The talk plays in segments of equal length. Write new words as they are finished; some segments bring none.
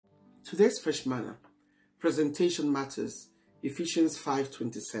Today's fresh manna, presentation matters, Ephesians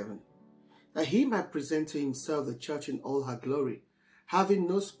 5:27. That he might present to himself the church in all her glory, having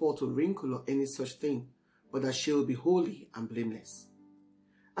no spot or wrinkle or any such thing, but that she will be holy and blameless.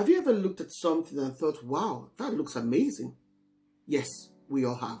 Have you ever looked at something and thought, wow, that looks amazing? Yes, we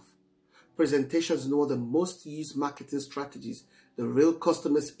all have. Presentation is one of the most used marketing strategies the real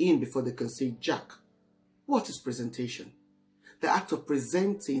customers in before they can say jack. What is presentation? The act of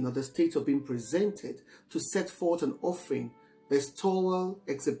presenting or the state of being presented to set forth an offering, bestowal,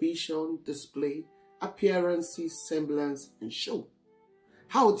 exhibition, display, appearances, semblance, and show.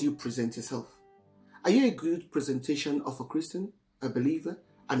 How do you present yourself? Are you a good presentation of a Christian, a believer,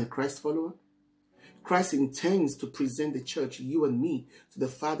 and a Christ follower? Christ intends to present the church, you and me, to the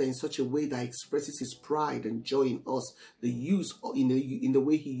Father in such a way that expresses his pride and joy in us, in the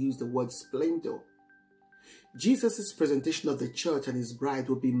way he used the word splendor. Jesus' presentation of the church and his bride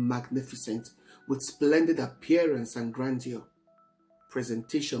will be magnificent, with splendid appearance and grandeur.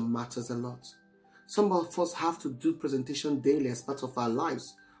 Presentation matters a lot. Some of us have to do presentation daily as part of our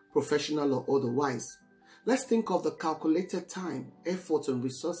lives, professional or otherwise. Let's think of the calculated time, effort, and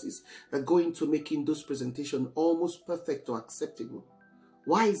resources that go into making those presentations almost perfect or acceptable.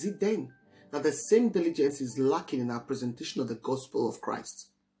 Why is it then that the same diligence is lacking in our presentation of the gospel of Christ?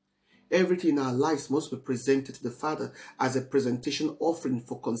 Everything in our lives must be presented to the Father as a presentation offering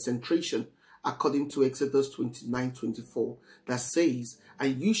for consecration, according to Exodus 29:24, that says,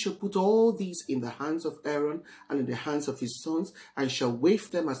 "And you shall put all these in the hands of Aaron and in the hands of his sons, and shall wave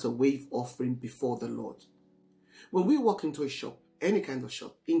them as a wave offering before the Lord." When we walk into a shop, any kind of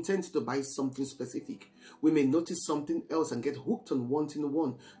shop, intent to buy something specific, we may notice something else and get hooked on wanting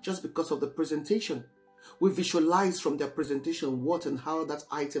one just because of the presentation. We visualize from their presentation what and how that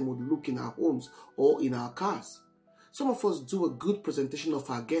item would look in our homes or in our cars. Some of us do a good presentation of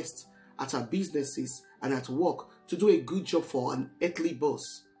our guests at our businesses and at work to do a good job for an earthly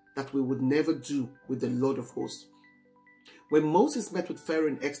boss that we would never do with the Lord of hosts. When Moses met with Pharaoh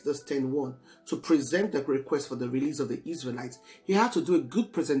in Exodus 10:1 to present the request for the release of the Israelites, he had to do a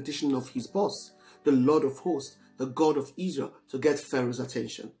good presentation of his boss, the Lord of hosts, the God of Israel, to get Pharaoh's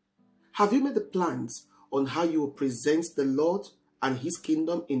attention. Have you made the plans on how you will present the Lord and his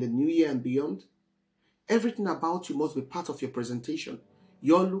kingdom in the new year and beyond? Everything about you must be part of your presentation.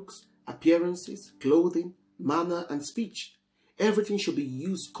 Your looks, appearances, clothing, manner, and speech. Everything should be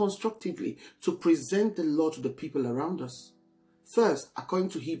used constructively to present the Lord to the people around us. First, according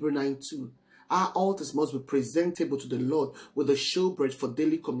to Hebrews 9:2, our altars must be presentable to the Lord with a showbread for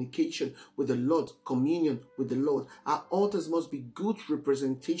daily communication with the Lord, communion with the Lord. Our altars must be good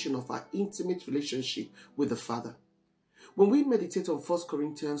representation of our intimate relationship with the Father. When we meditate on 1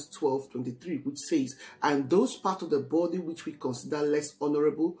 Corinthians 12:23, which says, "And those parts of the body which we consider less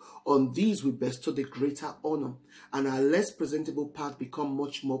honorable, on these we bestow the greater honor, and our less presentable part become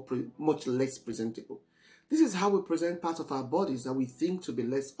much less presentable." This is how we present parts of our bodies that we think to be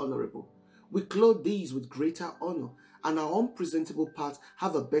less honorable. We clothe these with greater honor, and our unpresentable parts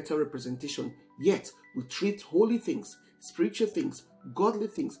have a better representation, yet we treat holy things, spiritual things, godly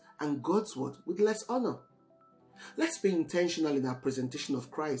things, and God's word with less honor. Let's be intentional in our presentation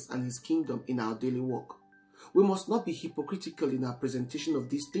of Christ and his kingdom in our daily walk. We must not be hypocritical in our presentation of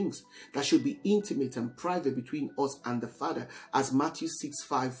these things that should be intimate and private between us and the Father, as Matthew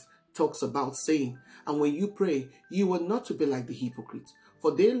 6:5 talks about, saying, "And when you pray, you are not to be like the hypocrites,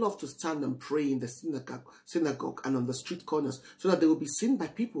 for they love to stand and pray in the synagogue and on the street corners, so that they will be seen by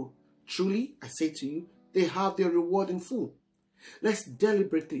people. Truly, I say to you, they have their reward in full." Let's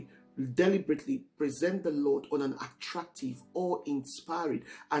deliberately present the Lord on an attractive, awe-inspiring,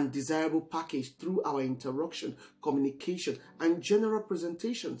 and desirable package through our interaction, communication, and general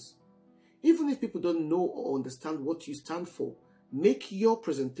presentations. Even if people don't know or understand what you stand for, make your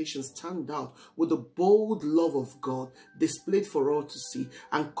presentation stand out with the bold love of God displayed for all to see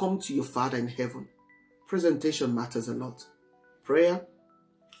and come to your Father in heaven. Presentation matters a lot. Prayer.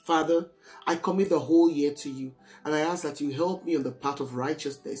 Father, I commit the whole year to you, and I ask that you help me on the path of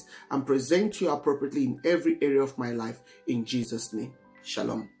righteousness and present you appropriately in every area of my life. In Jesus' name,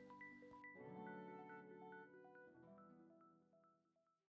 Shalom.